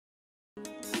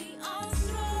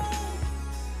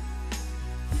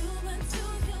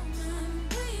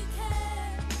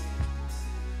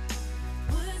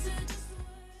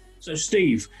So,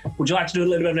 Steve, would you like to do a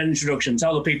little bit of an introduction?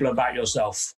 Tell the people about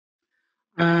yourself.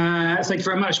 Thank you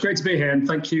very much. Great to be here, and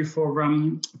thank you for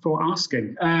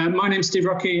asking. My name's Steve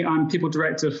Rockey. I'm People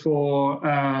Director for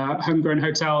Homegrown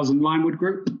Hotels and Limewood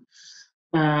Group.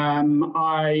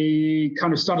 I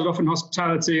kind of started off in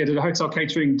hospitality. I did a hotel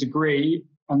catering degree,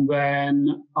 and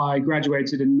then I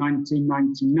graduated in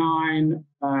 1999,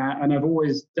 and I've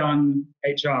always done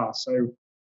HR. So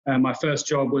my first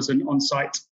job was an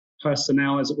on-site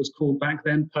personnel, as it was called back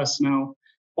then, personnel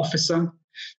officer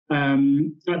at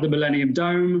the Millennium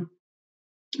Dome.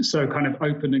 So kind of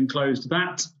opened and closed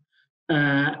that.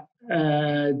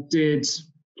 Did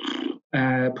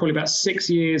probably about 6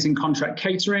 years in contract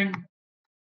catering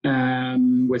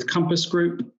with Compass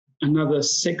Group, another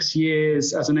 6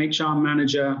 years as an HR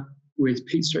manager with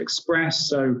Pizza Express,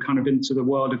 so kind of into the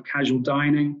world of casual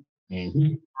dining.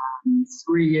 Mm-hmm.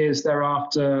 3 years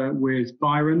thereafter with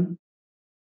Byron.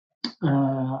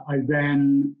 I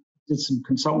then did some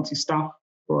consultancy stuff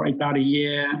for about a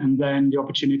year, and then the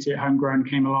opportunity at Homegrown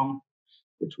came along,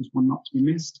 which was one not to be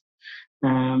missed.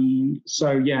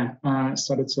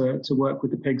 Started to work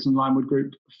with the Pigs and Limewood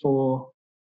Group for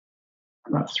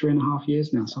about 3.5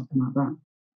 years now, something like that.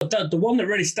 But the one that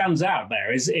really stands out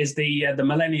there is the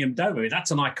Millennium Dome.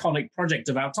 That's an iconic project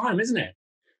of our time, isn't it?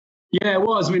 Yeah, it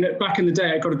was. I mean, back in the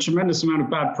day, it got a tremendous amount of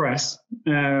bad press.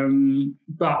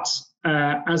 But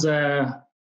as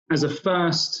a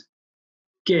first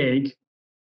gig,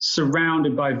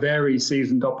 surrounded by very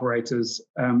seasoned operators,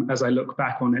 as I look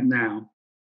back on it now,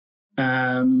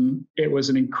 it was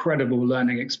an incredible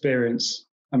learning experience.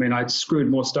 I mean, I'd screwed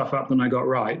more stuff up than I got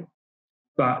right.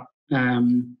 But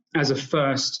as a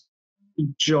first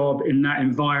job in that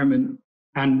environment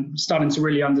and starting to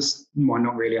really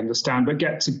not really understand, but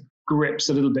get to grips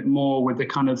a little bit more with the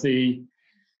kind of the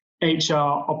HR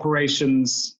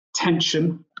operations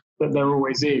tension that there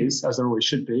always is, as there always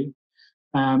should be.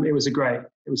 It was a great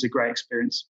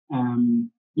experience. One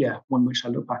which I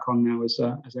look back on now as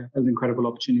an incredible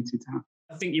opportunity to have.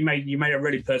 I think you made a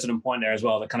really pertinent point there as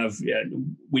well. That kind of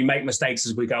we make mistakes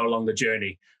as we go along the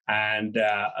journey, and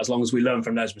as long as we learn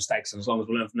from those mistakes and as long as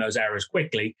we learn from those errors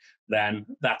quickly, then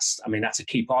that's a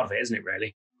key part of it, isn't it?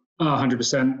 Really.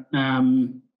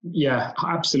 100%. Yeah,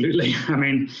 absolutely. I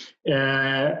mean,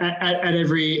 in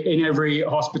every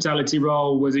hospitality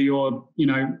role, whether you're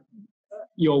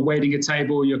waiting a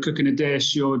table, you're cooking a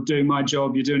dish, you're doing my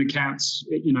job, you're doing accounts,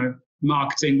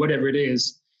 marketing, whatever it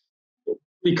is,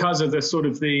 because of the sort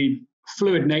of the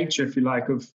fluid nature, if you like,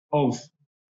 of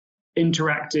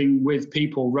interacting with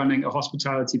people running a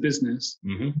hospitality business,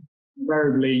 mm-hmm.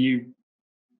 Invariably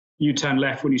you turn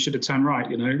left when you should have turned right,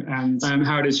 and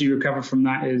how it is you recover from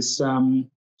that is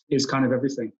kind of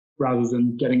everything, rather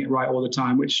than getting it right all the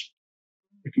time, which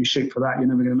if you shoot for that, you're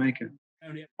never going to make it.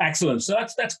 Excellent. So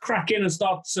let's crack in and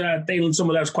start dealing some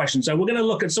of those questions. So we're going to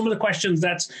look at some of the questions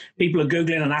that people are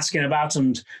Googling and asking about,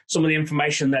 and some of the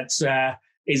information that's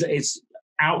is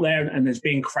out there and is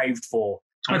being craved for.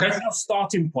 Okay. And our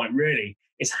starting point really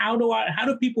is how do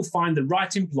people find the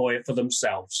right employer for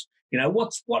themselves?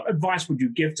 What advice would you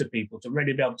give to people to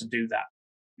really be able to do that?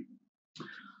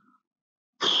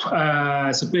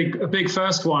 It's a big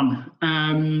first one.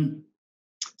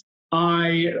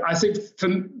 I think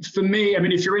for me, I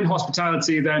mean, if you're in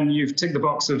hospitality, then you've ticked the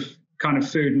box of kind of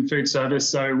food and food service.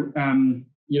 So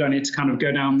you don't need to kind of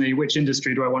go down the which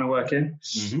industry do I want to work in.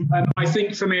 Mm-hmm. I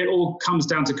think for me, it all comes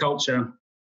down to culture.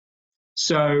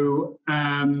 So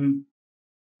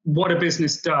what a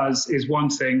business does is one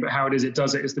thing, but how it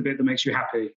does it is the bit that makes you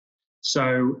happy.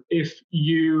 So if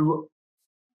you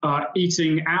are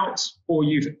eating out, or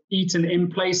you've eaten in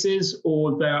places,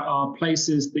 or there are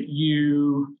places that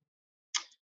you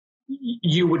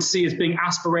would see as being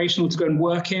aspirational to go and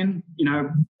work in,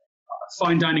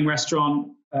 fine dining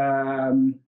restaurant,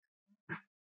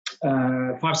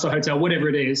 5-star hotel, whatever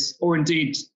it is, or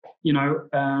indeed,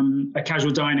 a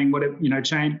casual dining,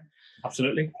 chain.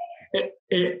 Absolutely.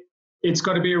 It's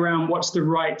got to be around what's the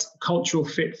right cultural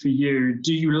fit for you.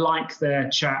 Do you like their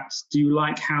chats? Do you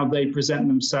like how they present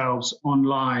themselves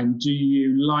online? Do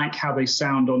you like how they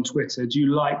sound on Twitter? Do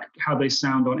you like how they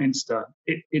sound on Insta?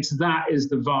 That is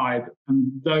the vibe,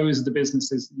 and those are the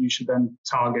businesses that you should then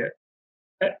target.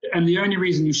 And the only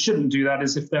reason you shouldn't do that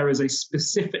is if there is a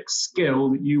specific skill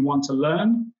that you want to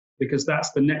learn, because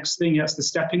that's the next thing, that's the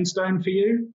stepping stone for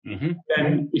you. Mm-hmm.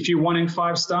 Then if you're wanting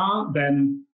 5-star,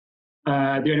 then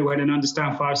the only way to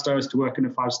understand 5-star is to work in a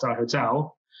 5-star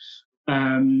hotel.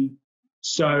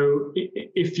 So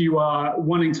if you are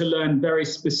wanting to learn very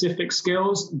specific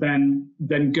skills, then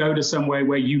go to somewhere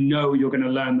where you're going to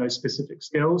learn those specific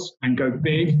skills, and go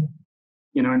big,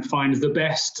 and find the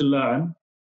best to learn.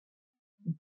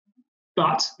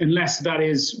 But unless that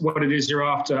is what it is you're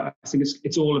after, I think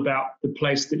it's all about the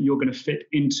place that you're going to fit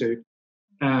into,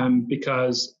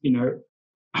 because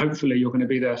hopefully you're going to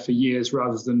be there for years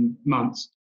rather than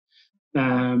months,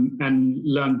 and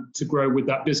learn to grow with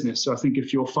that business. So I think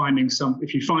if you find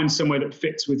somewhere that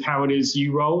fits with how it is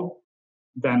you roll,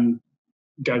 then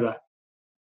go there.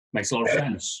 Makes a lot of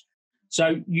sense.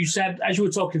 So you said, as you were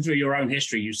talking through your own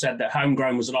history, you said that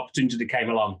homegrown was an opportunity that came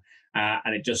along,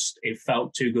 and it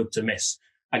felt too good to miss.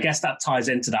 I guess that ties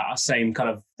into that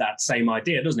same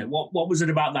idea, doesn't it? What was it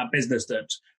about that business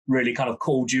that really kind of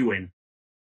called you in?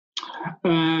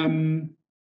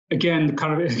 Again,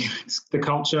 the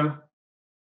culture.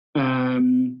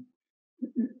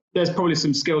 There's probably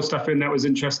some skill stuff in that was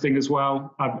interesting as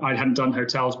well. I hadn't done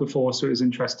hotels before, so it was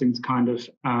interesting to kind of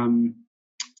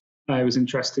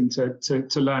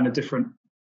to learn a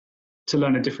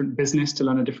different business, to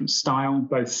learn a different style.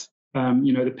 Both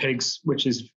the Pigs, which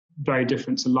is very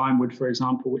different to Limewood, for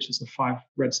example, which is a 5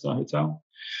 red-star hotel.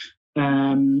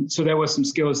 So there were some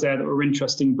skills there that were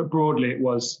interesting, but broadly it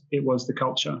was the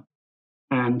culture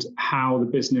and how the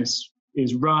business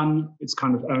is run. It's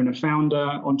kind of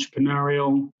owner-founder,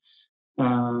 entrepreneurial,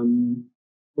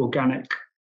 organic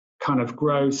kind of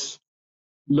growth,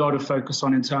 a lot of focus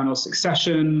on internal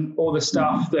succession, all the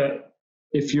stuff that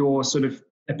if you're sort of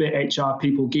a bit HR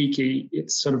people geeky,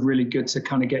 it's sort of really good to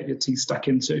kind of get your teeth stuck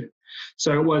into.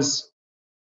 So it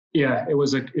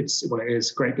is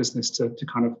a great business to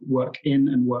kind of work in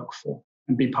and work for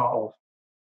and be part of.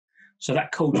 So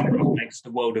that culture makes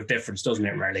the world of difference, doesn't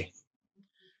it, really?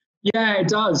 Yeah, it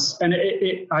does. And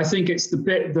I think it's the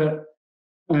bit that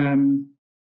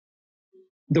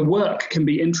the work can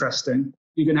be interesting.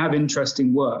 You can have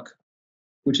interesting work,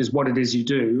 which is what it is you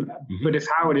do. Mm-hmm. But if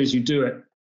how it is you do it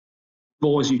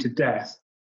bores you to death,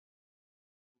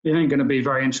 it ain't going to be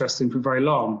very interesting for very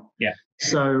long. Yeah.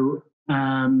 So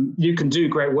you can do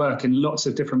great work in lots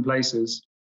of different places.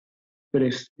 But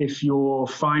if you're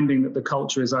finding that the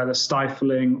culture is either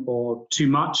stifling or too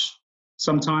much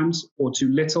sometimes or too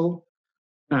little,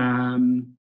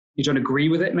 you don't agree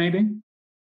with it maybe,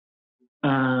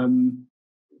 then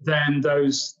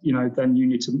then you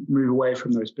need to move away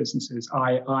from those businesses.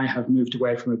 I have moved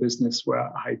away from a business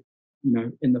where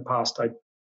in the past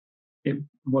it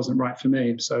wasn't right for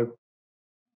me. So,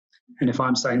 and if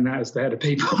I'm saying that as the head of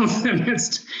people, then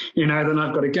it's then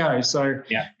I've got to go. So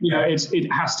yeah.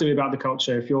 It has to be about the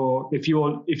culture. If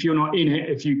you're not in it,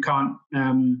 if you can't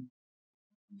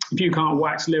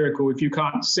wax lyrical, if you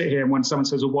can't sit here and when someone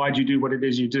says, well, why do you do what it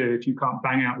is you do? If you can't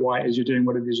bang out why it is you're doing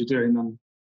what it is you're doing, then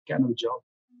get another job.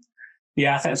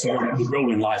 Yeah, I think that's a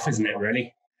role in life, isn't it,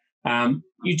 really?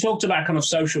 You talked about kind of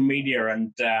social media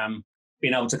and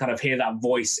being able to kind of hear that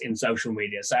voice in social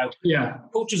media. So yeah,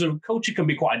 culture can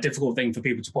be quite a difficult thing for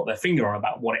people to put their finger on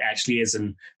about what it actually is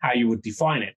and how you would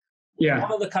define it. Yeah.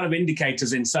 What are the kind of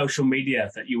indicators in social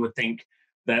media that you would think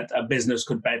that a business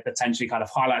could potentially kind of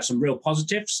highlight some real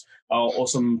positives or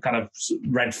some kind of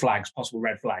possible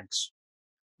red flags?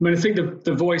 I mean, I think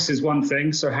the voice is one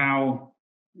thing. So how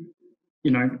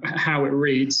it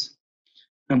reads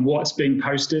and what's being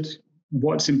posted,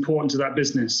 what's important to that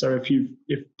business. So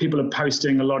if people are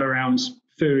posting a lot around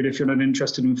food, if you're not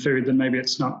interested in food, then maybe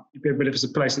it's not. But if it's a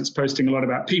place that's posting a lot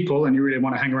about people and you really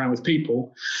want to hang around with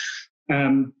people,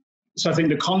 so I think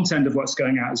the content of what's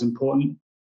going out is important.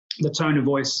 The tone of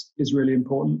voice is really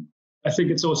important. I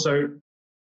think it's also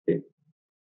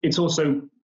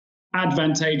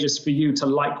advantageous for you to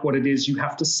like what it is you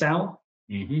have to sell.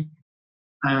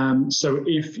 Mm-hmm. So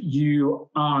if you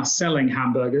are selling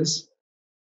hamburgers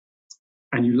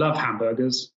and you love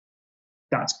hamburgers,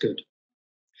 that's good.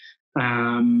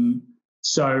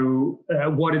 So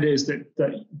what it is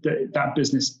that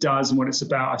business does and what it's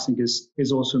about, I think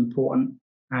is also important.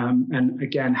 And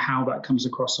again, how that comes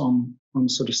across on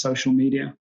sort of social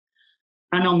media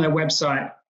and on their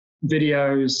website,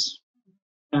 videos.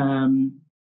 And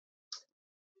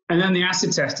then the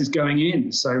acid test is going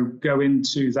in. So go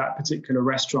into that particular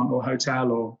restaurant or hotel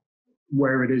or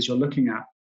where it is you're looking at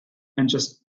and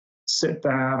just sit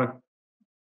there, have a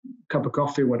cup of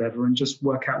coffee or whatever, and just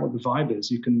work out what the vibe is.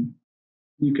 You can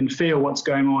feel what's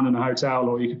going on in a hotel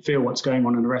or you can feel what's going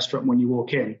on in a restaurant when you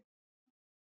walk in.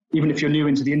 Even if you're new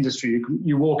into the industry,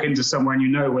 you walk into somewhere and you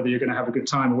know whether you're going to have a good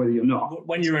time or whether you're not.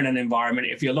 When you're in an environment,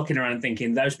 if you're looking around and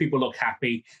thinking, those people look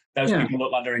happy, people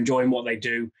look like they're enjoying what they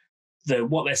do,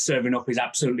 what they're serving up is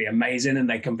absolutely amazing, and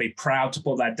they can be proud to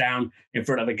put that down in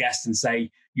front of a guest and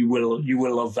say, you will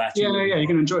love that. Yeah, you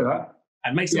can enjoy that.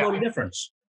 And makes a lot of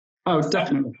difference. Oh,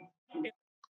 definitely.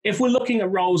 If we're looking at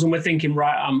roles and we're thinking,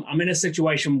 right, I'm in a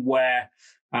situation where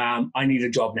I need a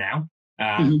job now.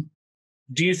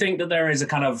 Do you think that there is a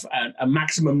kind of a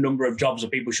maximum number of jobs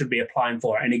that people should be applying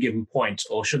for at any given point,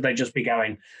 or should they just be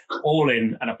going all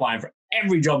in and applying for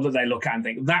every job that they look at and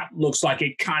think, that looks like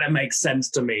it kind of makes sense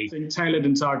to me? I think tailored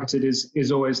and targeted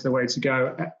is always the way to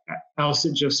go, else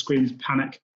it just screams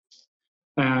panic.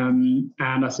 And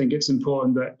I think it's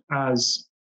important that as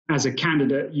a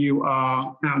candidate, you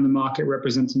are out in the market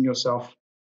representing yourself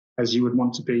as you would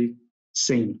want to be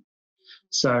seen.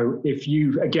 So if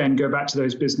you, again, go back to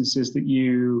those businesses that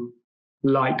you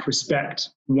like, respect,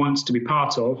 want to be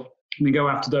part of, then go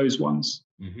after those ones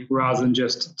rather than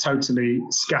just totally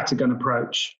scattergun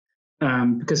approach,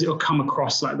 because it'll come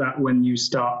across like that when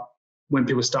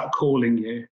people start calling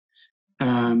you,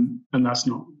 and that's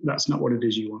not what it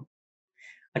is you want.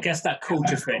 I guess that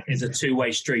culture fit is a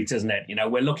two-way street, isn't it? You know,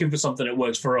 we're looking for something that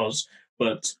works for us,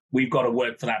 but we've got to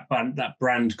work for that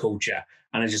brand culture.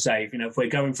 And as you say, if we're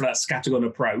going for that scattergun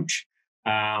approach,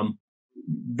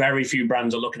 very few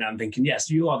brands are looking at it and thinking, yes,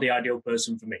 you are the ideal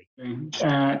person for me.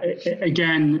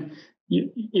 Again,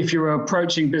 if you're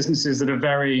approaching businesses that are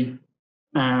very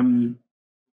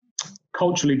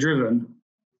culturally driven,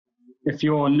 if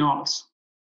you're not,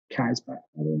 Kai's back,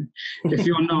 by the way. If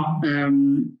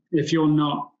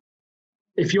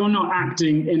you're not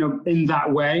acting in that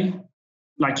way,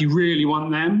 like you really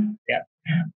want them,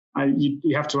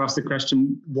 you have to ask the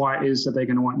question, why is that they're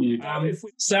going to want you?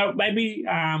 So maybe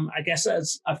I guess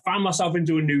as I found myself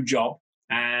into a new job,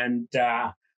 and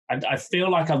I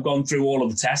feel like I've gone through all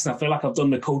of the tests, and I feel like I've done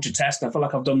the culture test, and I feel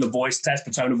like I've done the voice test,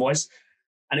 the tone of voice,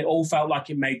 and it all felt like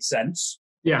it made sense.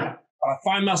 Yeah. But I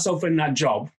find myself in that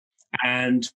job,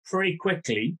 and pretty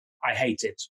quickly I hate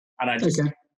it, and I just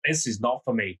this is not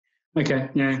for me. Okay.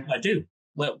 Yeah. I do.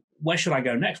 Well, where should I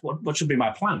go next? What should be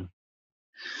my plan?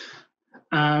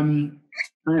 I think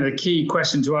the key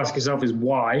question to ask yourself is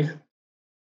why.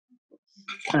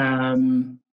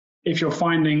 If you're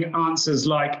finding answers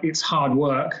like it's hard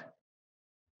work,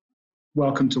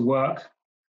 welcome to work.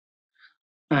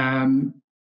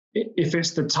 If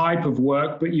it's the type of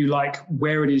work, but you like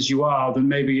where it is you are, then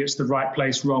maybe it's the right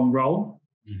place, wrong role.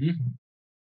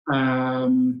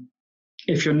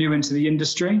 If you're new into the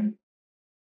industry,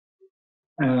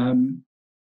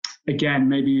 again,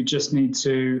 maybe you just need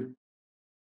to,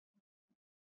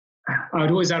 I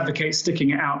would always advocate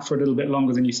sticking it out for a little bit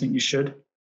longer than you think you should,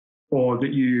 or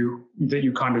that you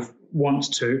kind of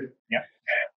want to.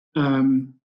 Yeah.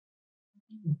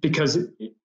 Because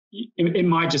it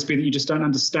might just be that you just don't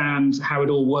understand how it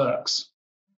all works.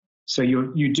 So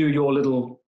you do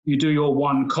your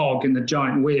one cog in the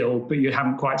giant wheel, but you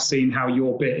haven't quite seen how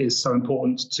your bit is so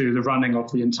important to the running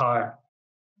of the entire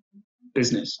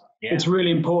business. Yeah. It's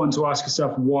really important to ask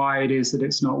yourself why it is that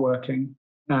it's not working.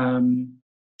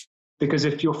 Because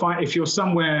if you're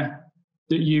somewhere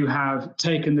that you have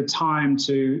taken the time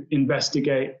to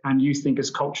investigate and you think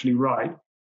is culturally right,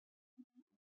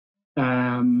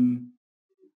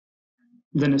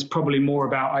 then it's probably more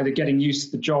about either getting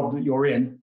used to the job that you're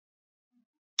in,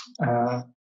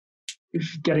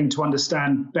 getting to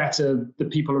understand better the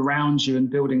people around you and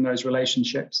building those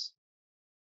relationships,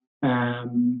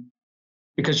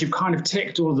 because you've kind of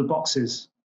ticked all of the boxes.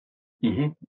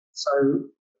 So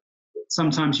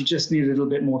sometimes you just need a little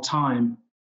bit more time,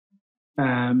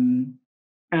 and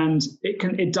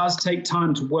it does take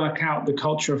time to work out the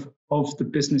culture of the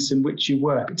business in which you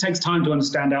work. It takes time to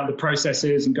understand out the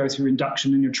processes and go through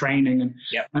induction and your training and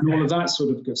all of that sort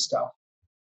of good stuff.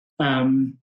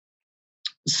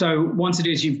 So once it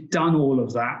is you've done all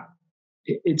of that,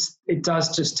 it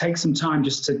does just take some time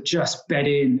just to bed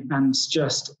in and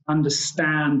just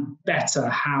understand better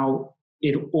how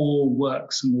it all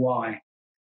works and why.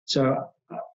 So,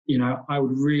 I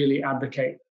would really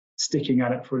advocate sticking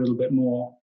at it for a little bit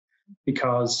more,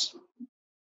 because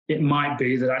it might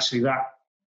be that actually that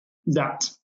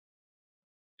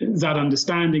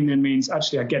understanding then means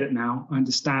actually I get it now. I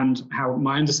understand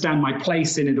my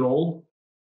place in it all,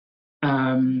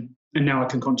 and now I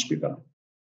can contribute better.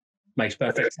 Makes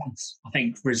perfect sense. I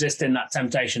think resisting that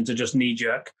temptation to just knee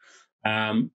jerk,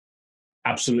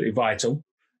 absolutely vital.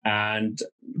 And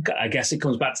I guess it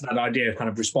comes back to that idea of kind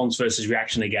of response versus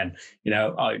reaction again.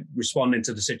 Responding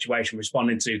to the situation,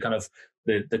 responding to kind of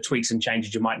the tweaks and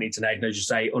changes you might need to make, and as you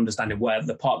say, understanding where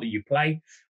the part that you play,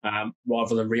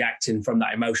 rather than reacting from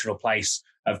that emotional place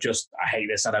of just, I hate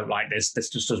this, I don't like this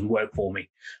just doesn't work for me.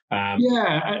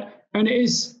 And it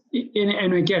is,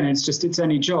 and again, it's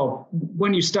any job.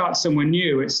 When you start somewhere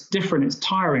new, it's different, it's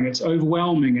tiring, it's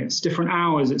overwhelming, it's different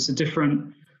hours, it's a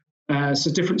different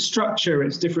structure,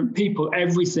 it's different people,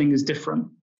 everything is different.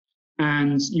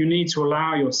 And you need to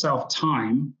allow yourself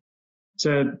time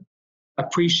to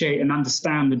appreciate and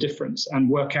understand the difference and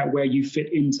work out where you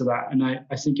fit into that. And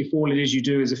I think if all it is you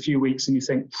do is a few weeks and you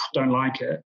think, don't like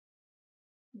it,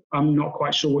 I'm not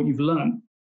quite sure what you've learned.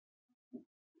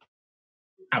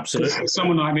 Absolutely.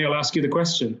 Someone like me will ask you the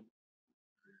question,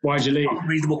 why'd you leave? A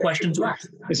reasonable question to ask.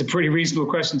 It's a pretty reasonable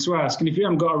question to ask. And if you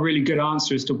haven't got a really good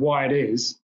answer as to why it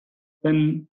is,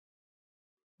 then,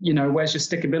 you know, where's your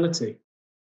stickability?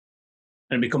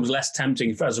 And it becomes less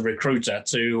tempting as a recruiter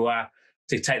to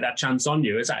take that chance on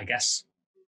you, is that, I guess?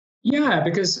 Yeah,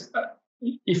 because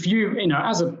if you know,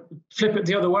 as a flip it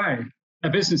the other way, a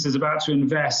business is about to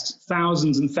invest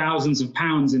thousands and thousands of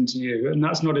pounds into you, and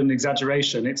that's not an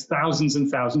exaggeration. It's thousands and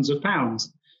thousands of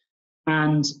pounds.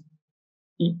 And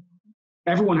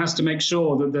everyone has to make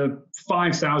sure that the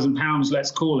 £5,000,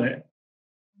 let's call it,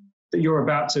 that you're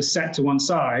about to set to one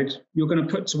side, you're going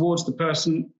to put towards the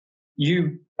person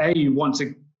you want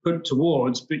to put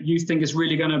towards, but you think is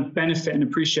really going to benefit and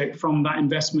appreciate from that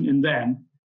investment in them.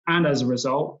 And as a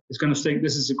result, is going to think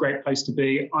this is a great place to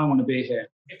be. I want to be here.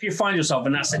 If you find yourself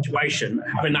in that situation,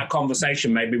 having that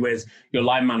conversation maybe with your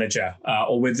line manager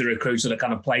or with the recruiter that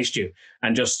kind of placed you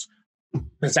and just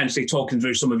potentially talking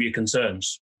through some of your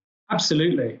concerns.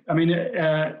 Absolutely. I mean,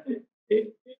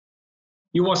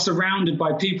 you are surrounded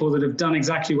by people that have done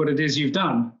exactly what it is you've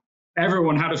done.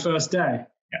 Everyone had a first day.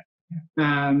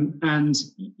 And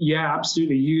yeah,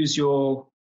 absolutely. Use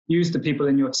the people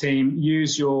in your team,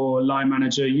 use your line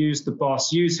manager, use the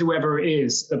boss, use whoever it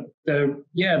is, the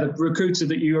recruiter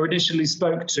that you initially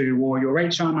spoke to, or your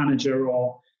HR manager,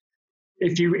 or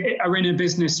if you are in a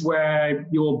business where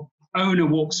your owner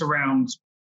walks around,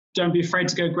 don't be afraid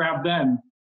to go grab them.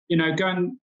 You know, go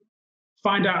and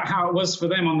find out how it was for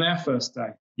them on their first day,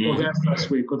 or their first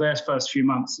week, or their first few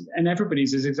months. And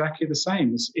everybody's is exactly the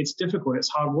same. It's difficult. It's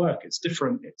hard work. It's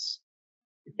different.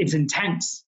 It's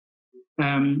intense.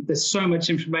 There's so much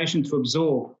information to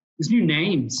absorb. There's new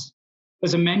names.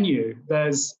 There's a menu.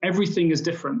 Everything is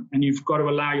different, and you've got to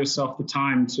allow yourself the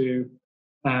time to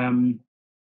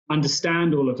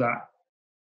understand all of that,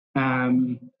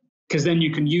 because then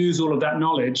you can use all of that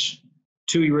knowledge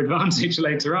to your advantage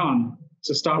later on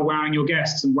to start wowing your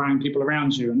guests and wowing people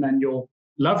around you, and then you'll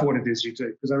love what it is you do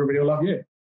because everybody will love you.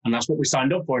 And that's what we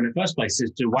signed up for in the first place,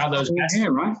 is to wow those guests,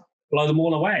 right? Blow them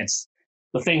all away. It's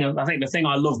I think the thing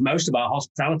I love most about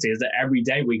hospitality is that every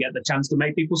day we get the chance to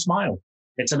make people smile.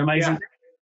 It's an amazing thing.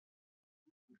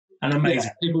 And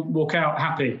amazing. Yeah, people walk out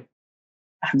happy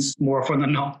more often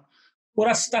than not. Well,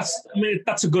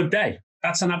 that's a good day.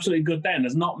 That's an absolutely good day. And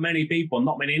there's not many people,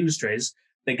 not many industries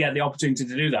that get the opportunity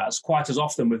to do that. It's quite as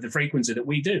often with the frequency that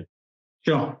we do.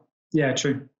 Sure. Yeah,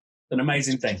 true. An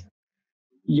amazing thing.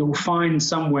 You'll find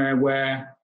somewhere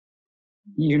where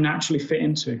you naturally fit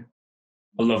into.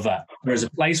 I love that. There is a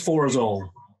place for us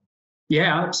all.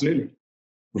 Yeah, absolutely.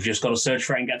 We've just got to search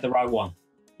for it and get the right one.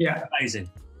 Yeah. Amazing.